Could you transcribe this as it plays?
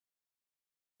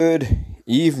Good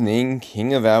evening,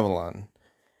 King of Avalon.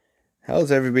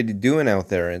 How's everybody doing out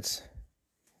there? It's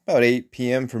about 8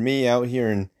 p.m. for me out here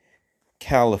in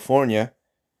California.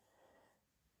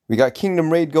 We got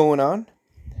Kingdom Raid going on,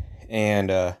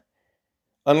 and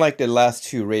unlike the last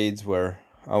two raids where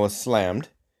I was slammed,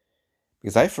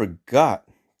 because I forgot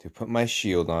to put my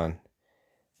shield on.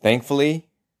 Thankfully,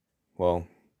 well,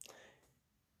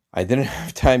 I didn't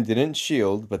have time, didn't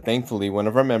shield, but thankfully one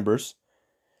of our members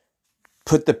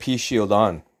put the P shield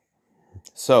on.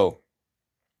 So,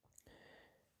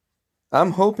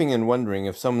 I'm hoping and wondering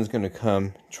if someone's going to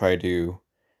come try to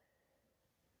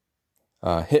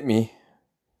hit me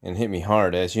and hit me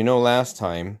hard. As you know, last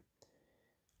time,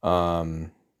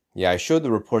 I showed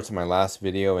the reports in my last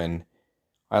video, and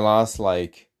I lost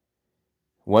like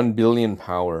 1 billion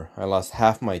power. I lost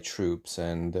half my troops,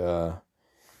 and it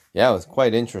was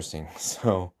quite interesting.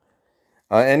 So,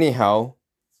 anyhow,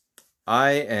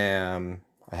 I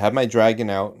have my dragon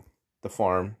out the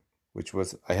farm, which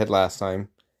was I had last time,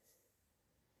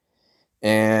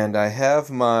 and I have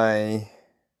my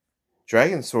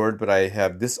dragon sword, but I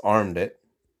have disarmed it,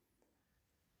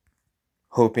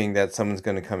 hoping that someone's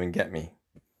going to come and get me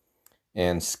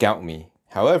and scout me.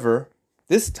 However,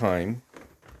 this time,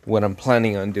 what I'm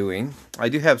planning on doing, I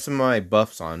do have some of my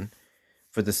buffs on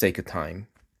for the sake of time.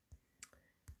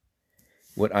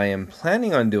 What I am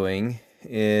planning on doing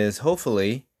is,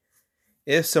 hopefully,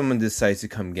 if someone decides to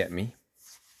come get me,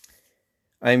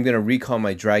 I'm going to recall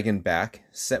my dragon back,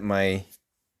 set my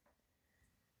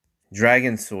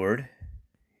dragon sword,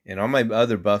 and all my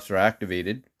other buffs are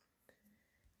activated,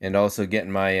 and also get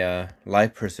my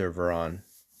life preserver on.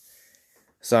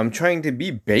 So I'm trying to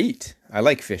be bait. I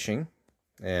like fishing,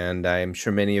 and I'm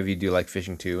sure many of you do like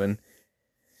fishing too, and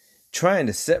trying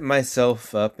to set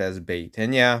myself up as bait.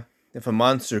 And yeah, if a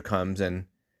monster comes and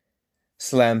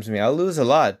slams me, I'll lose a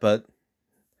lot, but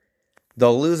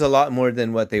they'll lose a lot more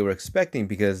than what they were expecting,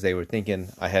 because they were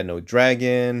thinking I had no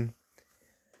dragon,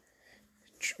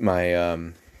 my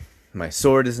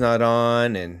sword is not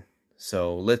on, and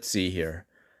so let's see here.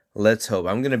 Let's hope.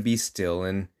 I'm gonna be still,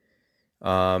 and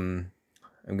I'm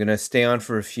going to stay on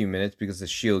for a few minutes because the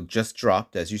shield just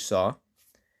dropped, as you saw.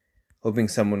 Hoping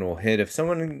someone will hit. If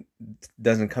someone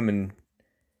doesn't come and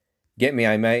get me,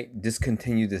 I might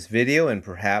discontinue this video and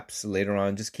perhaps later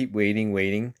on just keep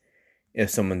waiting. If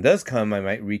someone does come, I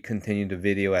might recontinue the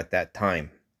video at that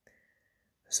time.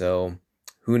 So,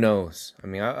 who knows? I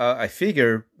mean, I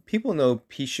figure people know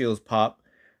P shields pop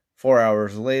 4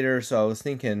 hours later, so I was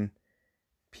thinking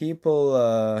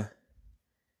people,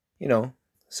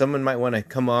 someone might want to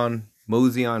come on,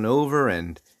 mosey on over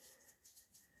and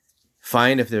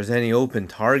find if there's any open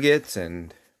targets,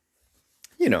 and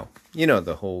you know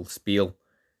the whole spiel.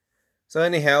 So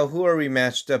anyhow, who are we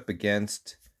matched up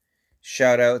against?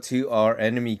 Shout out to our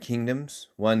enemy kingdoms: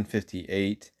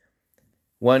 158,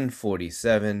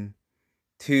 147,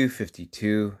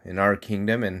 252 in our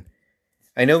kingdom. And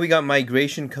I know we got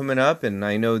migration coming up, and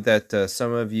I know that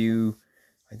some of you,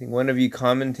 I think one of you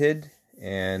commented,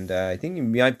 and I think you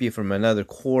might be from another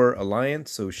core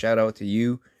alliance, so shout out to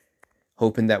you.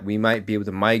 Hoping that we might be able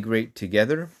to migrate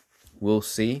together. We'll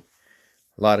see.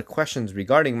 A lot of questions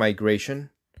regarding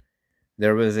migration.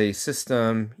 There was a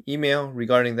system email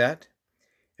regarding that.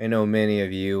 I know many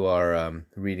of you are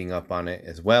reading up on it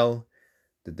as well.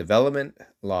 The development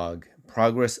log,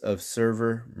 progress of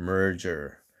server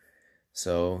merger.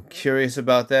 So curious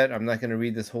about that. I'm not going to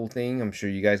read this whole thing. I'm sure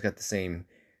you guys got the same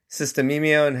system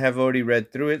email and have already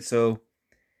read through it. So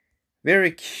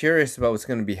very curious about what's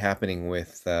going to be happening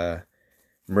with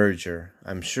merger.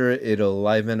 I'm sure it'll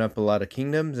liven up a lot of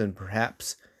kingdoms and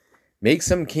perhaps make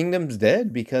some kingdoms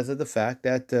dead because of the fact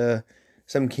that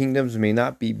some kingdoms may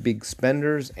not be big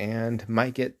spenders and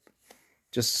might get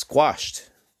just squashed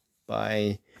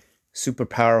by super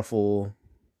powerful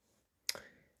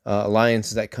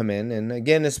alliances that come in. And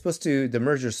again, the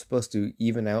merger is supposed to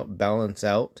even out, balance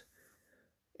out,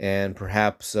 and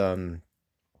perhaps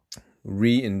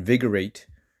reinvigorate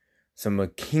some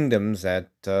kingdoms that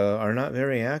are not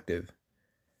very active.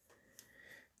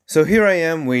 So here I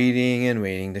am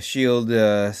waiting. The shield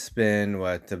it's been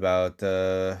about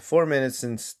 4 minutes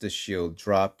since the shield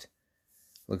dropped.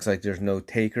 Looks like there's no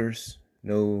takers,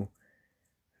 no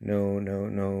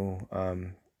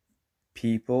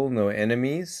people, no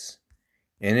enemies.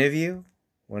 Any of you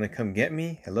want to come get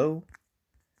me? Hello?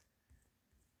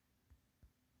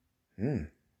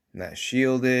 Not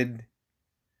shielded.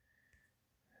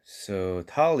 So,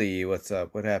 Tali, what's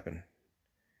up? What happened?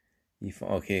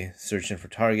 Okay, searching for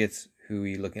targets. Who are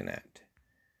you looking at?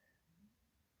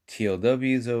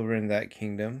 TLW's over in that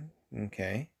kingdom.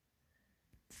 Okay.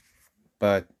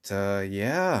 But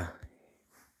yeah,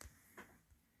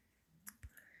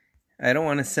 I don't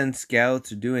want to send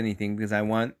scouts or do anything because I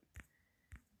want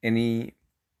any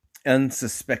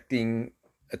unsuspecting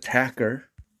attacker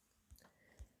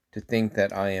to think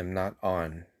that I am not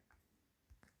on.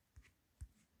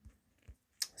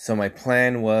 So my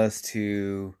plan was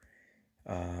to,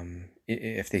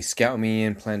 if they scout me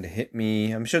and plan to hit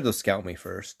me, I'm sure they'll scout me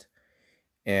first.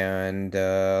 And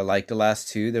like the last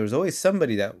two, there was always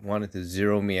somebody that wanted to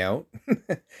zero me out,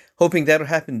 hoping that'll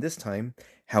happen this time.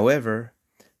 However,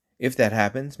 if that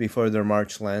happens before their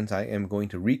march lands, I am going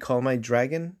to recall my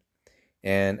dragon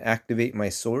and activate my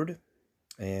sword,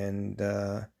 and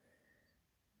they'll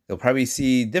probably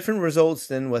see different results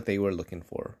than what they were looking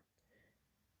for.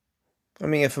 I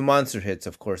mean, if a monster hits,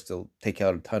 of course, they'll take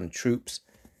out a ton of troops,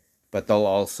 but they'll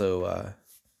also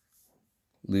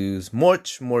lose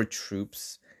much more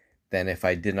troops than if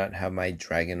I did not have my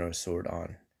dragon or sword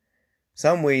on.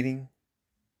 So I'm waiting.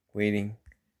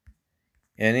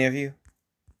 Any of you?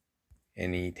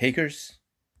 Any takers?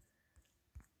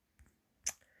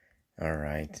 All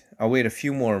right. I'll wait a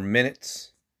few more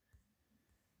minutes.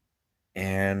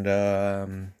 And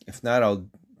if not, I'll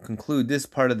conclude this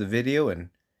part of the video and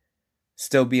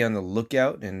still be on the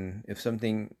lookout. And if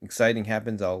something exciting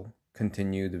happens, I'll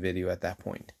continue the video at that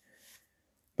point.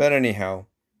 But anyhow,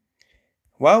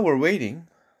 while we're waiting,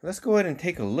 let's go ahead and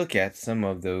take a look at some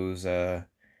of those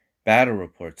battle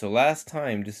reports. So last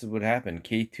time, this is what happened.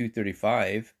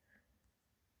 K235,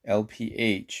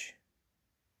 LPH.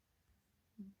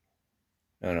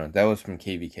 No, that was from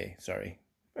KVK. Sorry.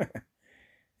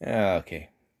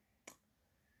 Okay.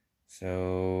 So,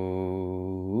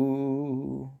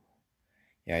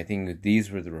 yeah, I think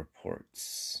these were the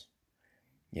reports.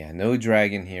 Yeah, no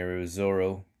dragon here. It was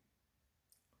Zoro.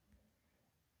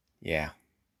 Yeah.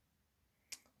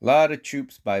 A lot of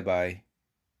troops, bye-bye.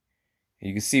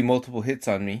 You can see multiple hits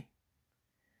on me.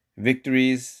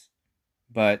 Victories,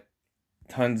 but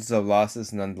tons of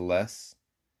losses nonetheless.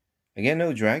 Again,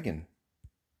 no dragon.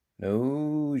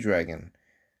 No dragon.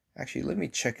 Actually, let me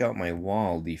check out my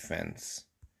wall defense.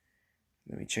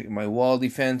 Let me check my wall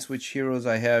defense, which heroes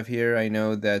I have here. I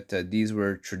know that these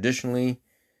were traditionally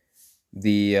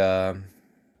the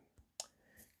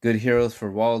good heroes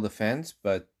for wall defense,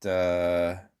 but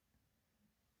let's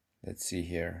see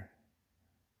here.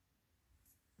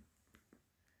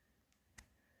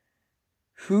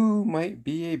 Who might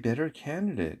be a better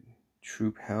candidate?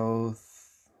 Troop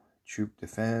health, troop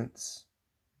defense.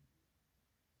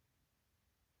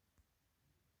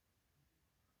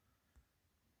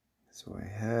 So I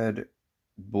had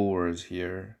boars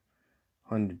here,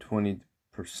 120%,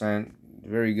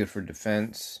 very good for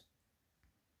defense.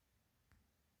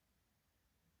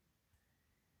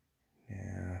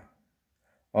 Yeah.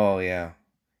 Oh yeah.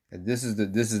 This is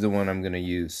the one I'm gonna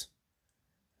use.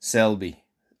 Selby.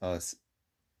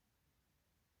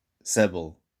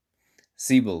 Sebel.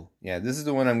 Yeah, this is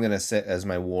the one I'm gonna set as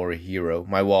my war hero.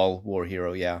 My wall war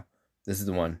hero, yeah. This is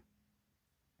the one.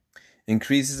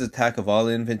 Increases attack of all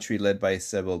infantry led by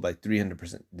Sebel by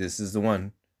 300%. This is the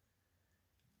one.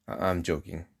 I'm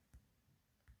joking.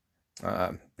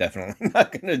 Definitely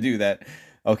not gonna do that.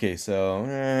 Okay,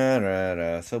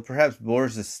 so so perhaps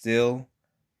boars is still.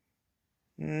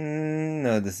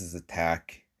 No, this is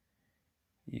attack.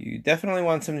 You definitely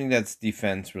want something that's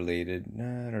defense related.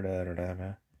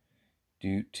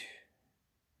 Doot.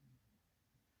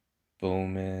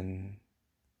 Bowman.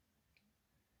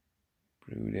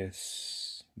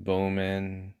 Brutus.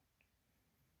 Bowman.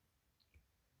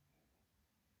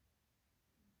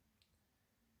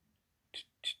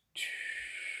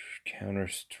 Counter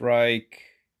Strike.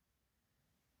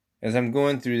 As I'm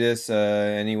going through this,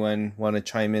 anyone want to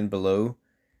chime in below?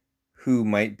 Who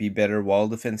might be better wall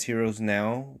defense heroes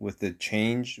now with the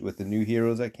change, with the new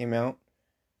heroes that came out?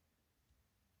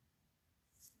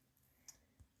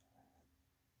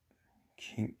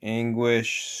 King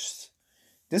Anguish.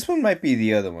 This one might be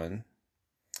the other one.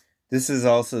 This is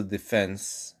also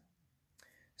defense.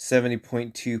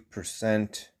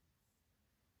 70.2%.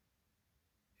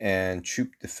 And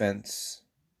troop defense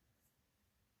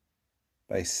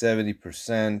by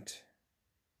 70%.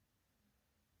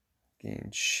 Gain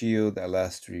shield that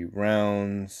lasts 3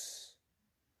 rounds.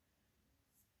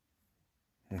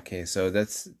 Okay, so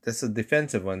that's a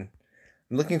defensive one.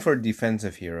 I'm looking for a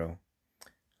defensive hero.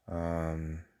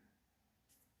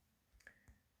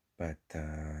 But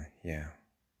yeah.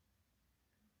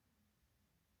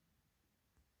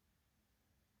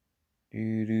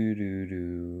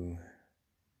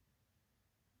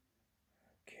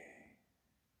 Okay.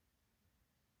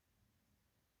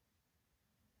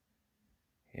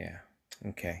 Yeah.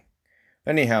 Okay.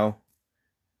 Anyhow,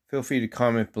 feel free to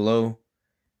comment below.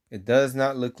 It does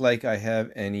not look like I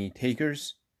have any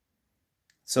takers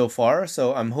so far,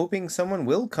 so I'm hoping someone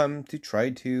will come to try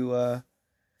to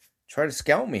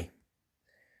scout me.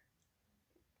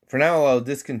 For now, I'll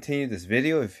discontinue this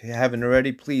video. If you haven't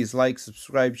already, please like,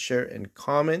 subscribe, share, and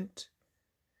comment.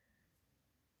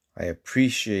 I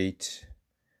appreciate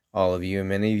all of you, and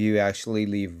many of you actually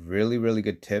leave really, really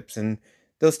good tips. And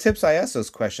those tips, I ask those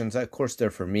questions, of course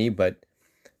they're for me, but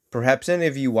perhaps any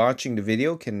of you watching the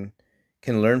video can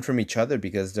learn from each other,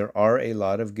 because there are a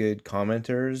lot of good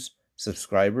commenters,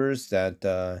 subscribers that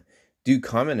do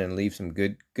comment and leave some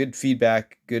good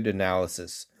feedback, good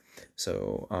analysis.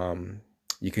 So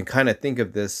you can kind of think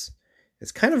of this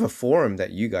as kind of a forum that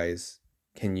you guys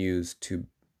can use to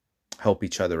help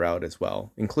each other out as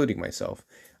well, including myself.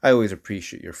 I always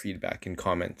appreciate your feedback and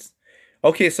comments.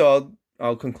 Okay, so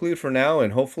I'll conclude for now,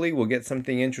 and hopefully we'll get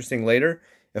something interesting later.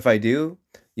 If I do,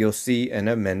 you'll see an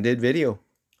amended video.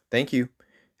 Thank you.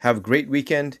 Have a great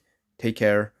weekend. Take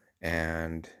care,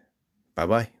 and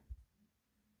bye-bye.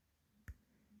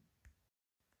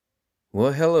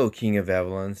 Well, hello, King of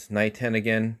Avalons. Night 10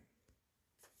 again.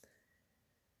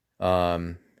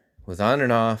 Was on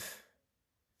and off,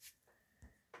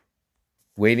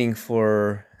 waiting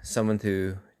for someone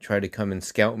to try to come and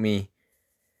scout me.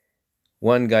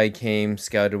 One guy came,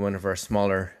 scouted one of our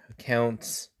smaller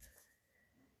accounts,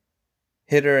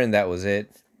 hit her, and that was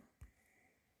it.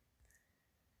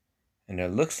 And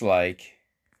it looks like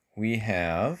we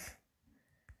have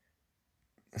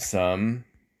some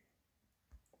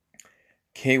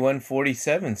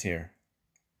K147s here.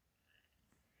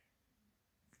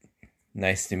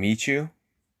 Nice to meet you.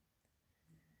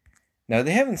 Now,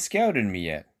 they haven't scouted me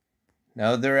yet.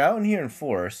 Now, they're out here in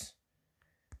force.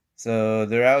 So,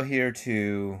 they're out here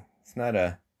to... It's not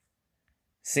a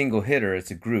single hitter, it's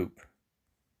a group.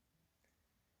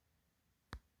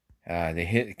 They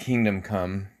hit Kingdom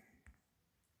Come.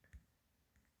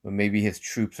 But maybe his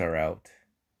troops are out.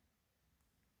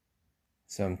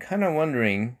 So, I'm kind of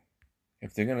wondering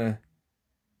if they're going to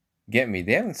get me.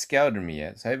 They haven't scouted me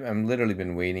yet. So, I've literally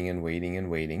been waiting and waiting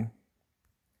and waiting.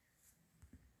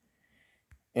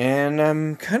 And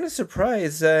I'm kind of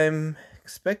surprised. I'm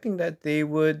expecting that they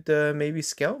would maybe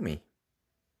scout me.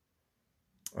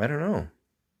 I don't know.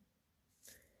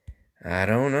 I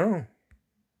don't know.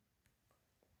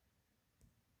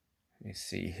 Let me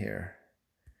see here.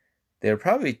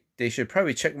 They should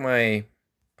probably check my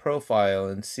profile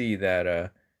and see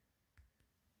that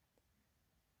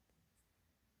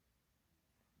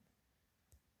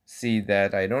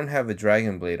I don't have a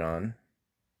Dragon Blade on.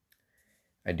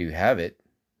 I do have it.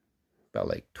 About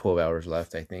like 12 hours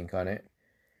left, I think, on it.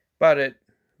 About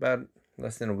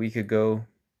less than a week ago.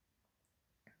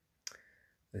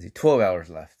 Let's see, 12 hours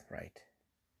left, right.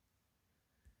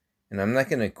 And I'm not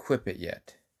going to equip it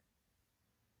yet.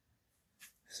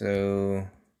 So,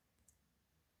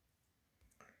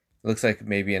 looks like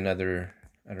maybe another,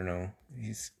 I don't know,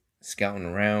 he's scouting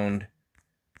around.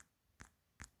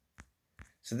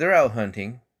 So they're out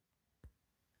hunting.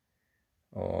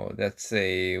 Oh, that's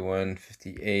a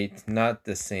 158, not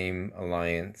the same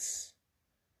alliance.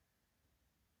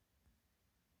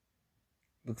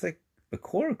 Looks like the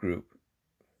core group.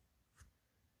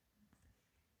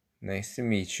 Nice to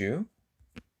meet you.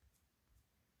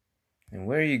 And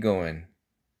where are you going?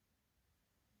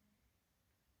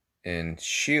 And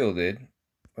shielded.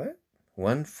 What?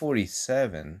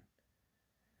 147.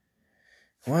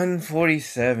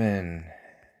 147.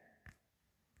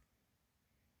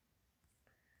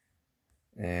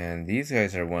 And these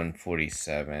guys are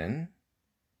 147.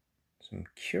 So I'm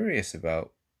curious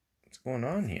about what's going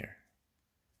on here.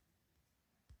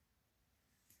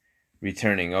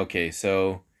 Returning. Okay,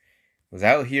 so was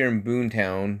out here in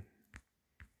Boomtown,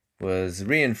 was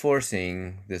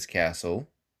reinforcing this castle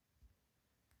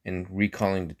and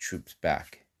recalling the troops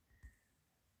back.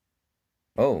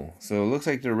 Oh, so it looks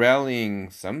like they're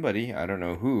rallying somebody. I don't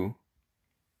know who.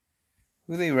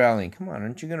 Who are they rallying? Come on,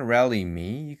 aren't you going to rally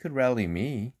me? You could rally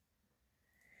me.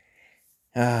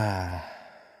 Now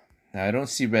I don't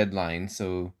see red lines,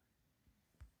 so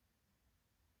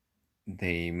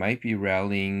they might be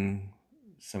rallying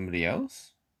somebody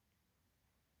else.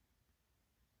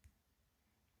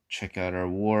 Check out our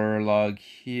war log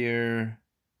here.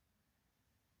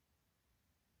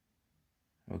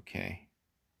 Okay.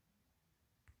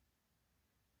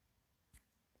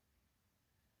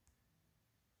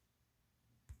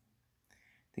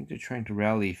 I think they're trying to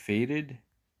rally Faded.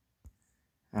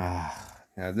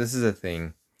 Now this is a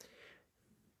thing.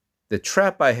 The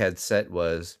trap I had set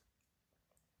was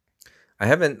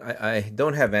I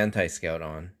don't have anti-scout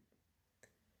on.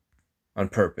 on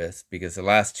purpose because the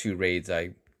last 2 raids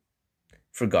I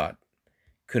forgot,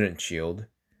 couldn't shield.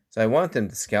 So I want them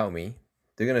to scout me.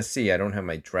 They're gonna see I don't have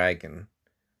my dragon.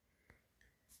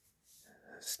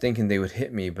 I was thinking they would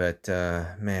hit me, but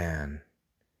man,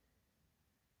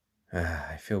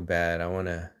 I feel bad. I don't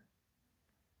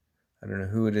know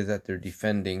who it is that they're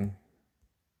defending.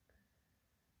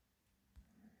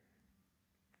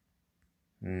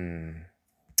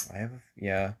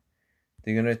 Yeah.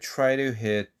 They're gonna try to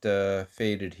hit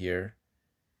faded here,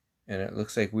 and it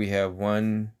looks like we have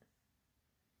 1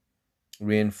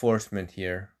 reinforcement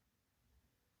here.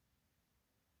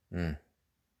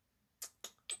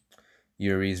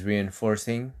 Yuri's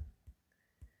reinforcing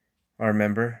our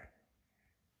member.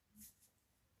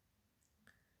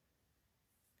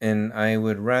 And I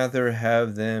would rather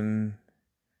have them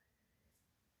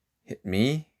hit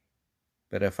me.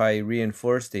 But if I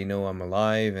reinforce, they know I'm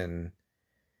alive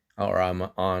or I'm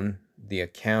on the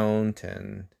account.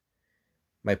 And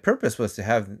my purpose was to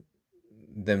have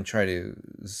them try to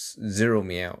zero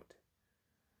me out.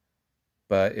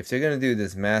 But if they're going to do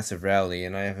this massive rally,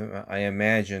 and I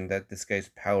imagine that this guy's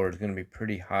power is going to be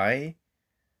pretty high,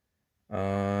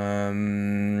 I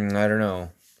don't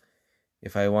know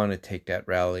if I want to take that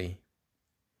rally.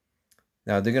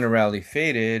 Now they're going to rally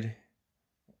faded,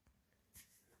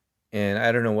 and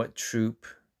I don't know what troops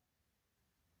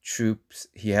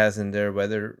he has in there,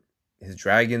 whether his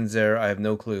dragon's there. I have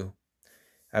no clue.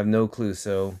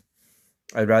 So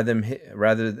I'd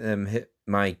rather them hit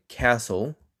my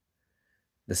castle,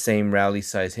 the same rally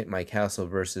size hit my castle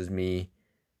versus me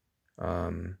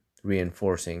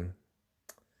reinforcing.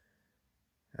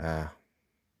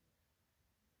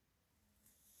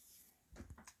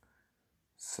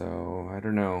 So I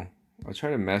don't know. I'll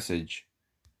try to message.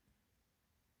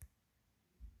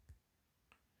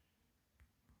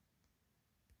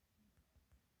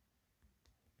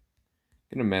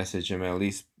 I'm gonna message him, at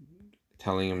least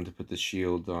telling him to put the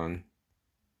shield on.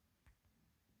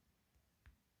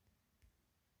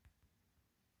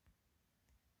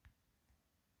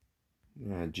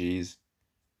 Ah, geez.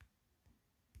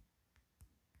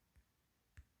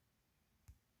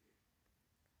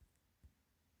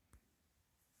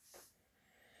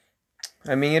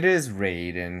 I mean, it is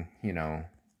raid and,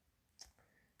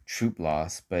 troop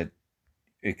loss, but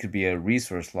it could be a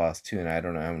resource loss too, and I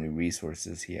don't know how many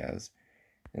resources he has.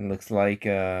 It looks like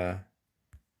this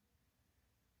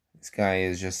guy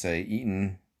is just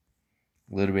eating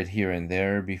a little bit here and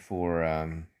there before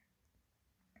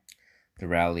the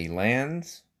rally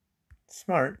lands.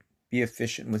 Smart. Be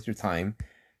efficient with your time.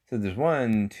 So there's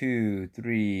 1, 2,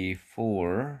 3,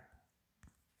 4.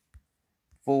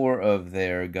 4 of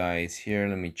their guys here.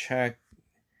 Let me check.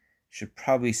 Should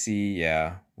probably see,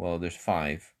 yeah. Well, there's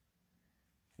 5.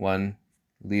 1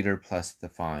 leader plus the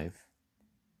 5.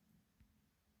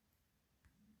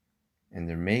 And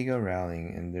they're mega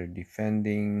rallying and they're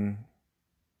defending.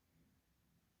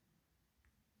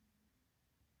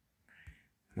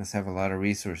 Must have a lot of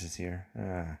resources here.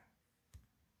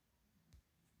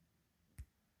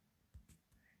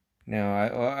 Now,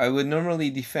 I would normally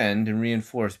defend and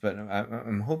reinforce, but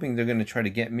I'm hoping they're going to try to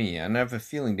get me. And I have a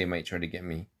feeling they might try to get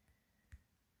me.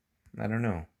 I don't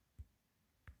know.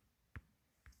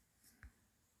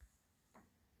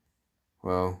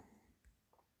 Well,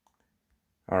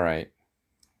 all right.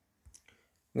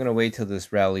 I'm going to wait till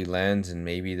this rally lands and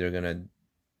maybe they're going to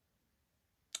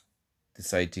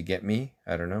decide to get me.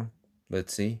 I don't know.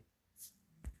 Let's see.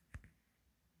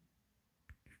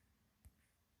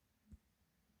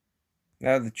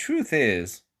 Now, the truth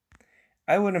is,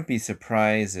 I wouldn't be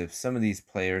surprised if some of these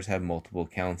players have multiple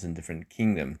accounts in different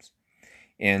kingdoms.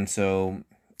 And so,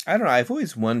 I don't know. I've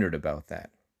always wondered about that.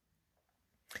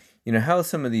 How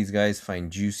some of these guys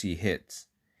find juicy hits.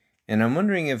 And I'm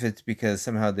wondering if it's because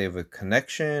somehow they have a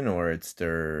connection or it's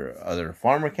their other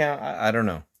farm account. I don't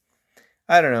know.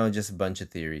 Just a bunch of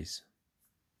theories.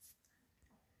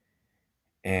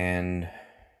 And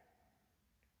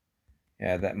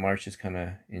yeah, that march is kind of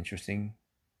interesting.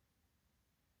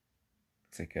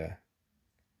 It's like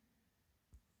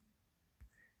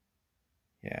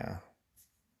yeah.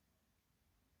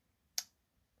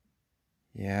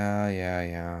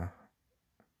 Yeah.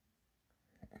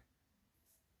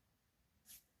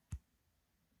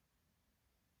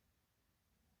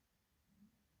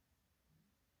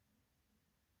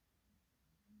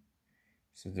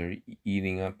 So they're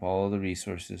eating up all the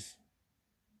resources.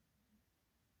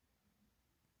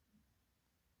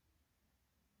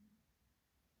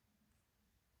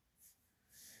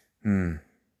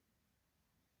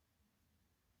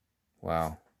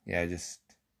 Wow. Yeah,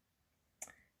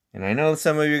 And I know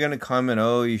some of you are going to comment,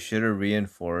 oh, you should have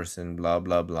reinforced and blah,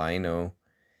 blah, blah. I know.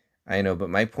 But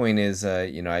my point is,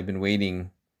 I've been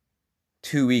waiting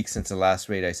 2 weeks since the last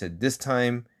raid. I said this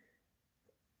time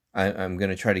I'm going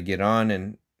to try to get on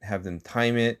and have them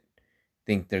time it.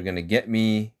 Think they're going to get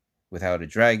me without a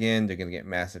dragon. They're going to get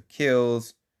massive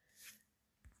kills.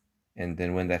 And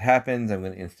then when that happens, I'm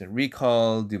going to instant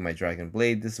recall, do my dragon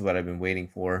blade. This is what I've been waiting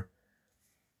for.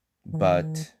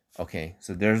 But, okay,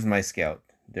 so there's my scout.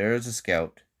 There's a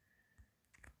scout.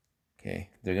 Okay,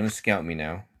 they're going to scout me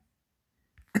now.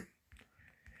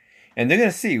 And they're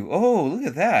going to see, oh, look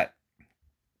at that.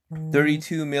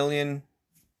 32 million.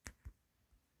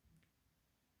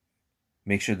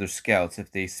 Make sure they're scouts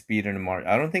if they speed in a march.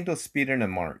 I don't think they'll speed in a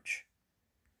march.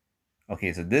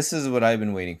 Okay, so this is what I've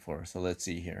been waiting for. So let's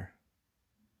see here.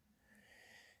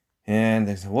 And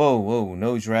there's, whoa,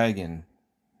 no dragon.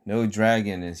 No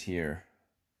dragon is here.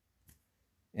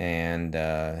 And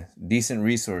decent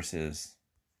resources.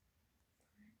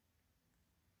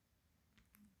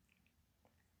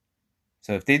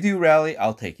 So if they do rally,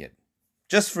 I'll take it.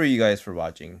 Just for you guys for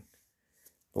watching.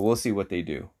 But we'll see what they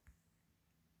do.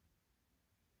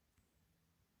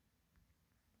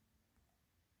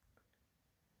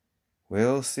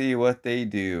 We'll see what they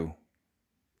do.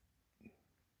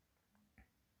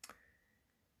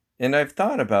 And I've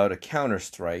thought about a counter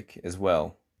strike as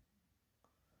well.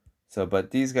 So,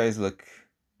 but these guys look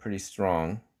pretty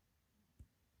strong.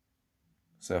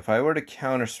 So if I were to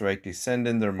counter strike, they send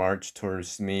in their march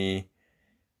towards me.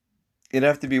 It'd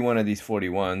have to be one of these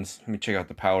 41s. Let me check out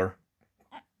the power.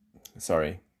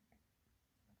 Sorry.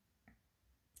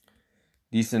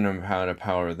 Decent amount of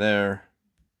power there.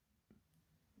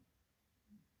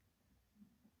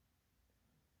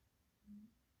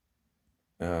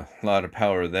 A lot of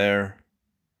power there.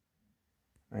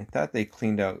 I thought they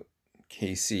cleaned out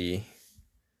KC.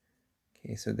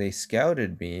 Okay, so they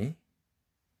scouted me.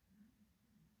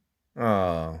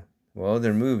 Oh, well,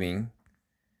 they're moving.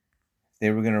 If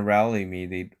they were going to rally me,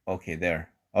 they'd... Okay,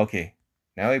 there. Okay,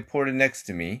 now they ported next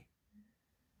to me.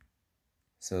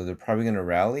 So they're probably going to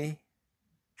rally.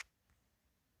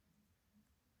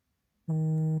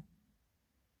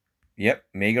 Yep,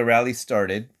 mega rally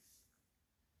started.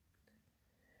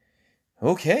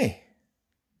 Okay.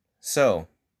 So.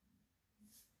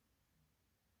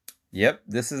 Yep,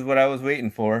 this is what I was waiting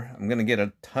for. I'm going to get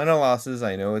a ton of losses.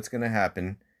 I know it's going to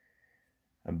happen.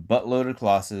 A buttload of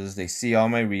losses. They see all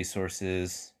my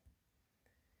resources.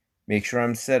 Make sure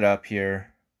I'm set up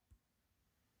here.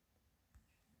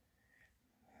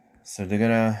 So they're going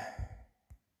to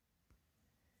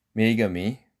mega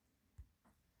me.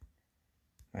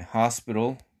 My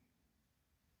hospital.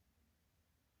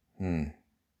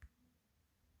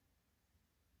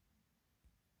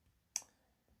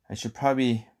 I should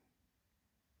probably...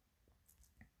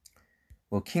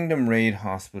 Well, Kingdom Raid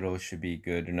Hospital should be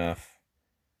good enough.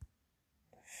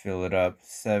 Fill it up.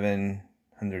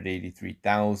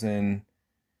 783,000.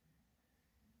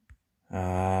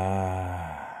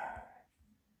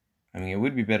 I mean, it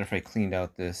would be better if I cleaned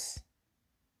out this.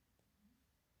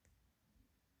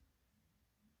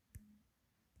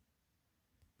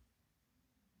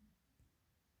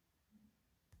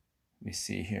 Let me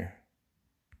see here.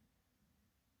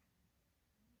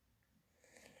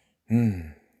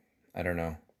 I don't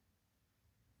know.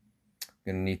 I'm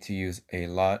going to need to use a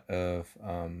lot of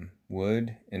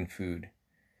wood and food.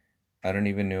 I don't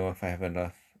even know if I have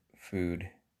enough food.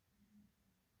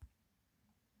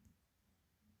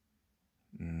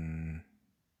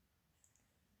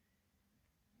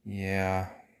 Yeah.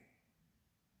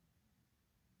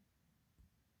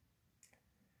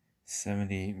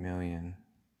 78 million.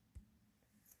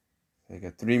 I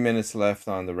got 3 minutes left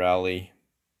on the rally.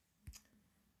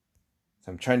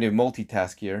 So I'm trying to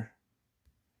multitask here.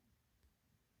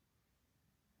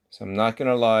 So I'm not going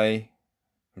to lie.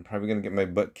 I'm probably going to get my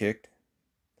butt kicked.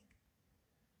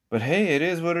 But hey, it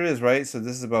is what it is, right? So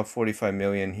this is about 45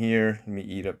 million here. Let me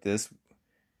eat up this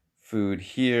food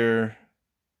here.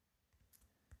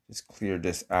 Just clear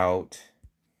this out.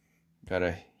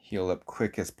 Gotta heal up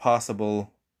quick as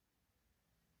possible.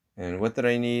 And what did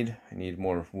I need? I need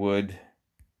more wood.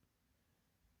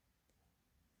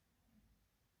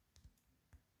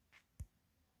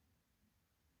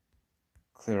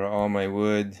 Clear all my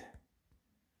wood.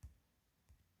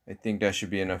 I think that should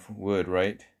be enough wood,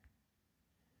 right?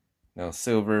 Now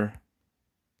silver.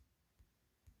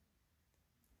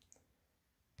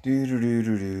 Got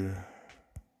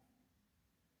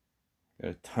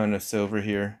a ton of silver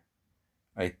here.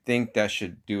 I think that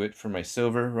should do it for my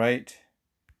silver, right?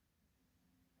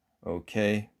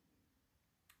 Okay.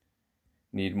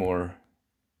 Need more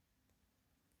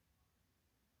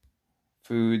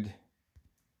food.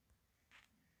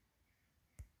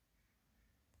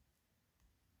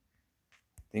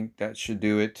 I think that should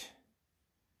do it.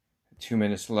 2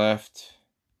 minutes left.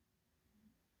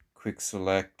 Quick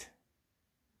select.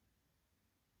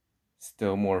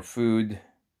 Still more food.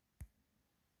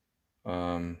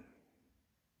 What?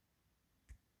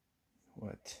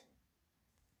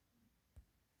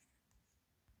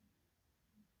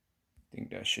 I think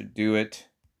that should do it.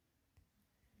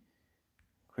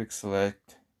 Quick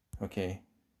select. Okay.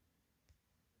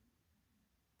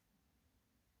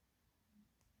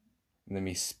 Let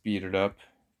me speed it up.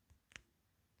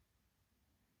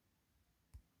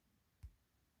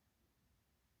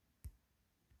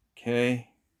 Okay.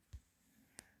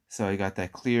 So I got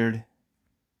that cleared.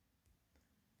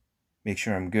 Make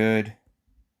sure I'm good.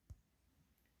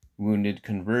 Wounded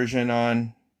conversion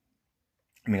on.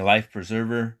 Life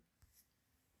preserver.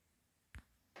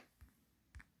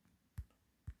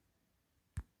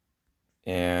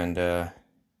 And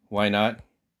why not?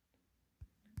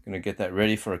 Gonna get that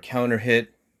ready for a counter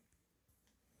hit.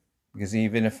 Because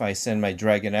even if I send my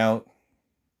dragon out,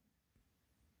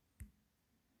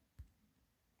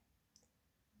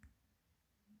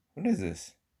 what is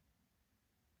this?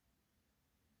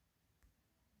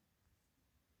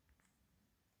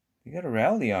 You got a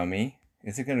rally on me.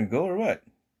 Is it gonna go or what?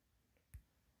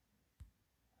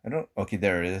 I don't. Okay,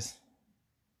 there it is.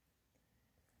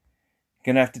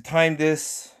 Gonna have to time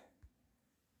this.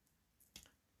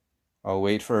 I'll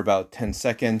wait for about 10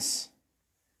 seconds.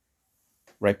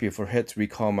 Right before hits,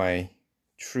 recall my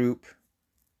troop.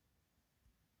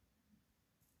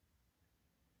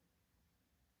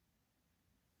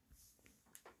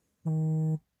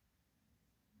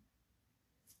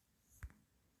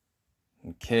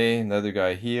 Okay, another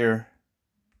guy here.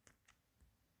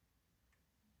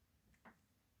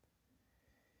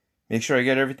 Make sure I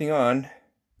get everything on.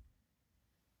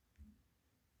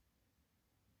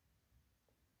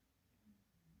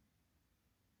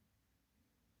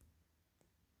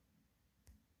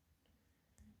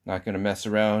 Not gonna mess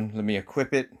around. Let me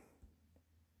equip it.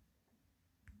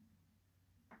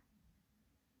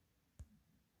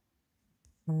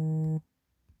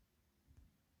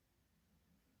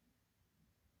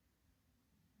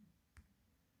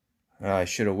 I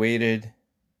should have waited.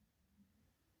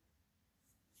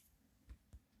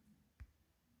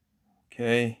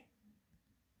 Okay.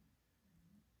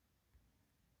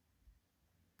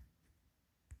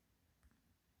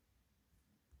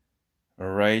 All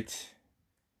right.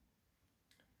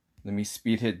 Let me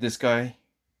speed hit this guy.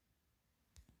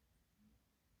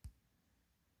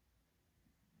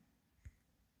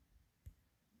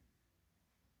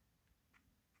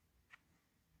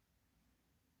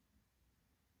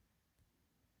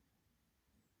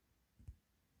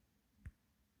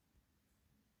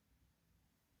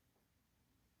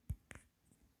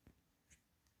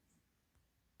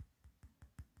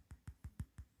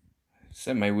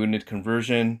 Set my wounded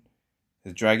conversion.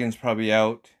 The dragon's probably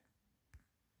out.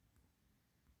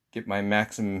 Get my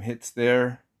maximum hits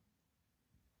there.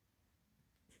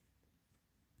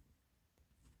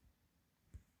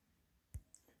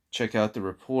 Check out the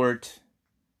report.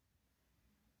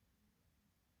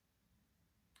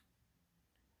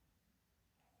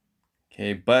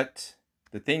 Okay, but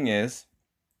the thing is,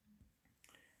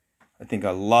 I think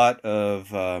a lot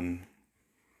of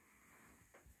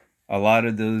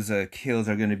those kills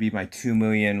are going to be my 2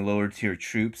 million lower tier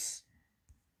troops.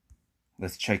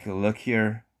 Let's check a look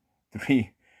here.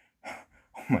 3.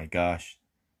 Oh my gosh.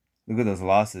 Look at those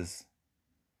losses.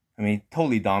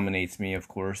 Totally dominates me, of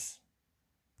course.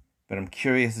 But I'm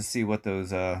curious to see what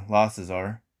those losses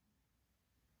are.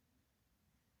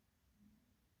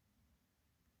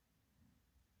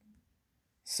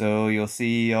 So you'll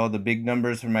see all the big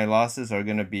numbers for my losses are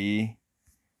going to be,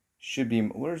 should be,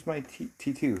 where's my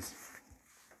T2s?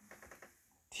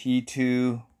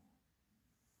 T2.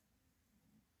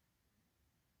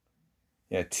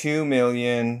 Yeah, 2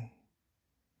 million,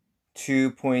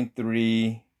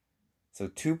 2.3. So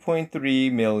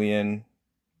 2.3 million.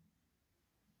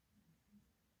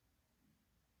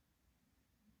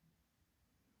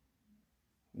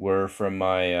 Were from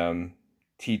my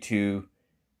T2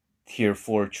 tier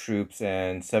 4 troops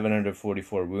and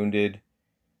 744 wounded.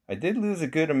 I did lose a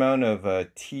good amount of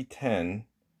T10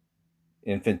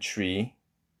 infantry.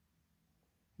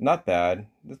 Not bad.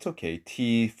 That's okay.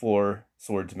 T4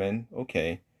 swordsmen.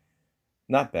 Okay.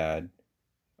 Not bad.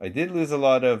 I did lose a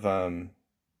lot of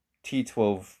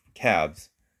T12 cabs.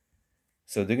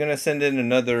 So they're going to send in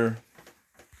another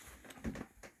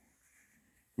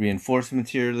reinforcement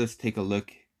here. Let's take a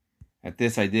look at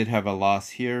this. I did have a loss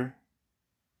here.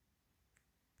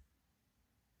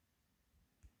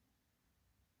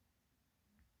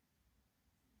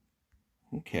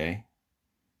 Okay.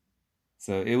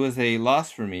 So it was a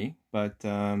loss for me, but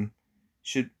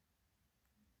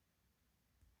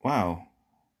wow.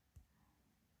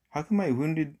 How come my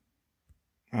wounded...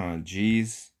 Oh,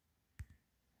 geez.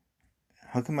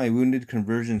 How come my wounded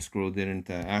conversion scroll didn't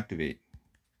activate?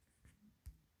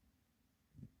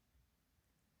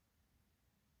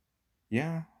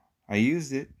 Yeah, I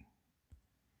used it.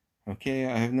 Okay,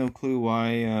 I have no clue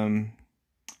why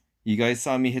you guys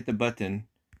saw me hit the button.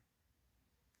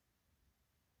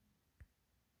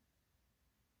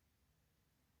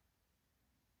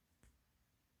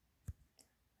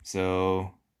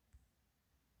 So,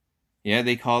 yeah,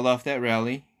 they called off that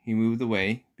rally. He moved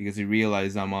away because he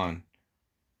realized I'm on.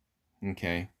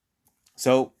 Okay.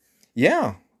 So,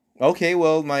 yeah. Okay,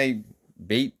 well, my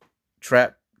bait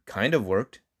trap kind of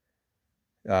worked.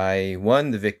 I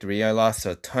won the victory. I lost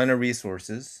a ton of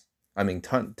resources. I mean,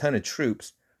 ton of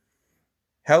troops.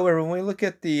 However, when we look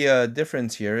at the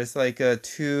difference here, it's like we saw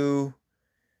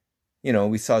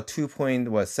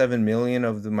 2.7 million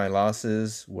of my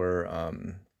losses were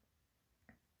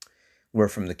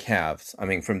from the calves. I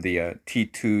mean, from the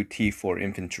T2, T4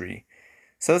 infantry.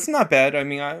 So it's not bad. I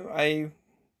mean,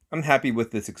 I'm happy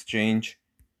with this exchange.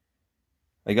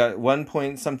 I got 1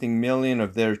 point something million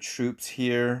of their troops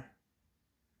here.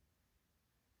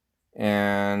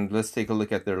 And let's take a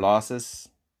look at their losses.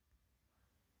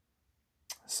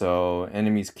 So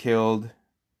enemies killed.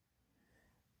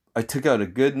 I took out a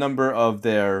good number of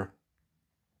their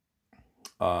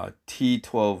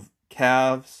T12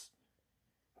 calves,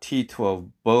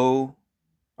 T12 bow.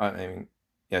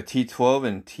 T12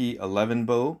 and T11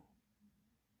 bow.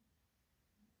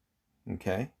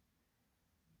 Okay.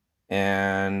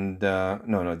 And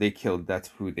no, they killed. That's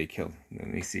who they killed. Let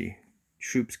me see.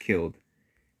 Troops killed.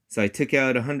 So I took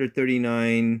out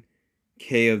 139K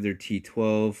of their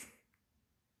T12,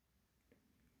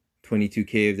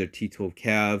 22K of their T12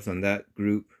 calves on that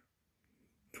group,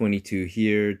 22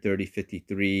 here, 30,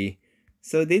 53.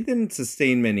 So they didn't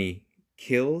sustain many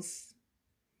kills.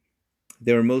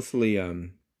 They were mostly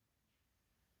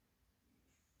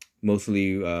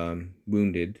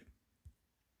wounded.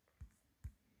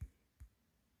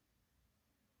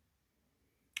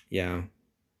 Yeah.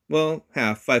 Well,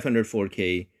 half,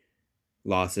 504K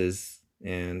losses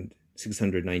and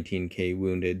 619K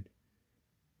wounded.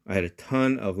 I had a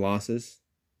ton of losses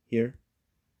here,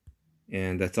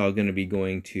 and that's all going to be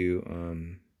going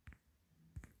to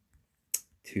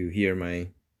here, my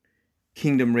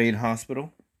Kingdom Raid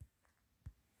Hospital.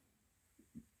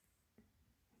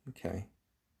 Okay.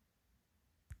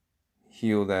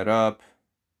 Heal that up.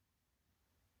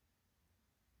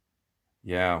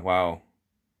 Yeah, wow.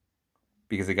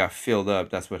 Because it got filled up,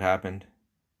 that's what happened.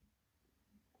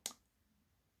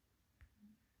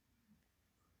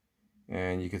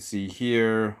 And you can see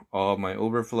here all my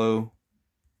overflow.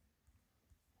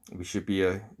 We should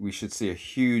see a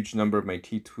huge number of my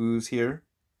T2s here.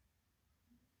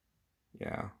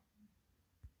 Yeah.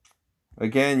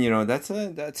 Again, that's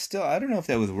still, I don't know if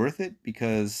that was worth it,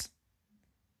 because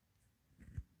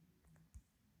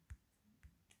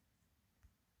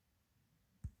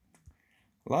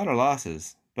a lot of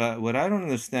losses. But what I don't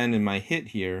understand in my hit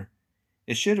here,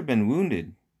 it should have been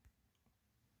wounded.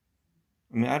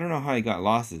 I mean, I don't know how I got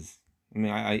losses. I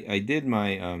mean, I did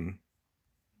my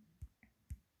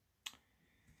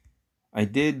I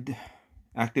did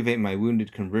activate my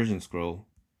wounded conversion scroll.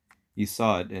 You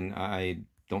saw it, and I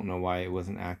don't know why it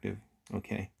wasn't active.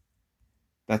 Okay.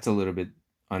 That's a little bit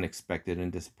unexpected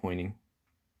and disappointing.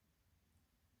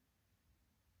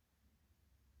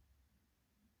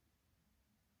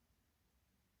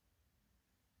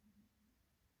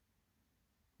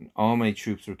 All my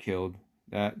troops were killed.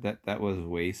 That was a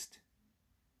waste.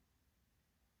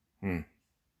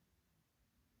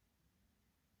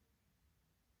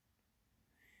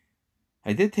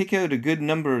 I did take out a good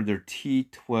number of their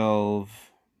T12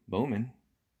 bowmen.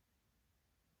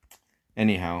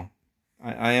 Anyhow,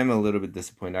 I am a little bit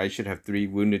disappointed. I should have 3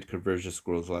 wounded conversion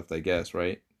scrolls left, I guess,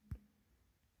 right?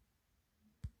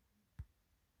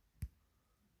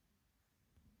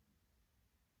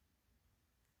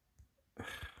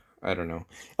 I don't know.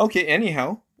 Okay,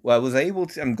 anyhow, well,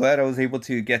 I'm glad I was able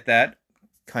to get that.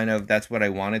 That's what I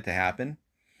wanted to happen.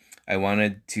 I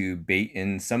wanted to bait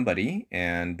in somebody,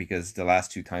 and because the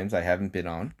last 2 times I haven't been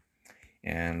on,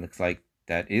 and looks like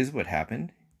that is what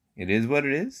happened. It is what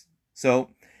it is. So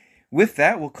with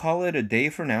that, we'll call it a day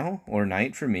for now, or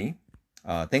night for me.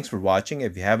 Thanks for watching.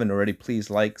 If you haven't already, please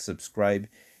like, subscribe,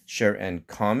 share, and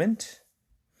comment.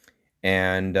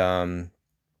 And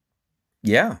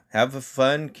yeah, have a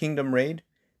fun Kingdom Raid.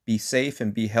 Be safe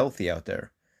and be healthy out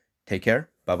there. Take care.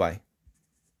 Bye-bye.